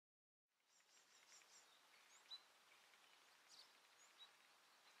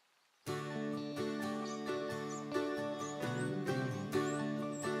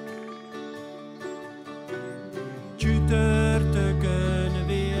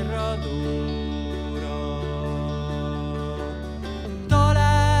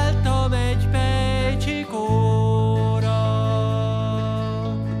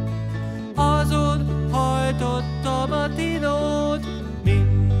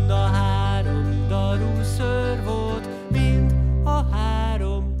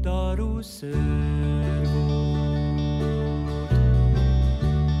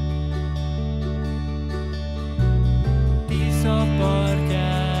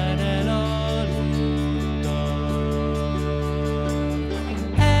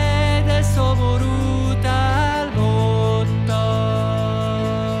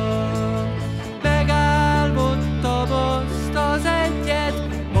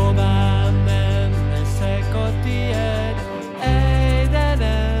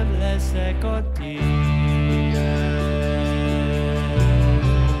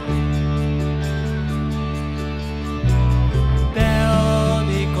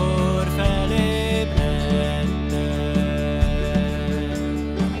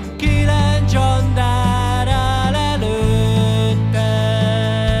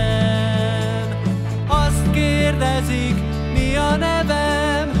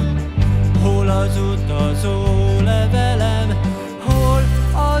az utazólevelem? Hol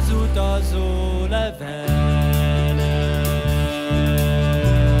az utazólevelem?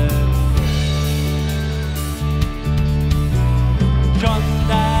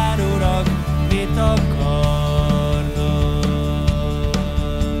 Zsandár urak mit akarnak?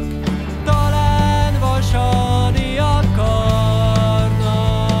 Talán vasani akarnak.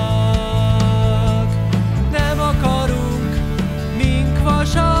 Nem akarunk mink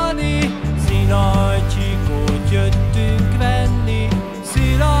vasani, szilaj csikót jöttünk venni,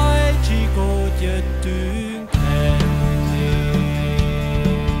 szilaj csikót jöttünk venni.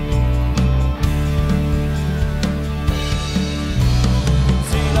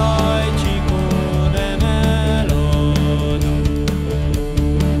 Szilaj csikó nem eladunk,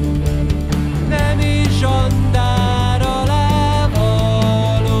 nem is Zsandár alá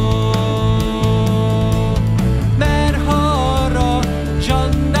való, mert ha arra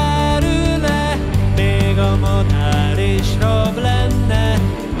Zsandár ülne, még a madár és rab lenne,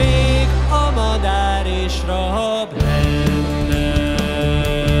 még a madár és rab lenne.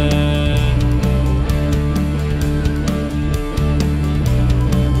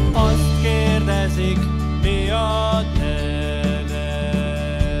 Azt kérdezik, mi a nevem?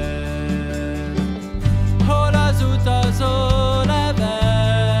 Hol az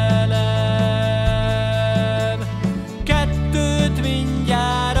utazólevelem? Kettőt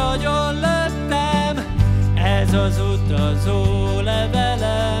mindjárt agyon lőttem, ez az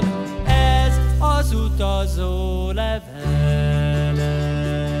utazólevelem, ez az utazólevelem.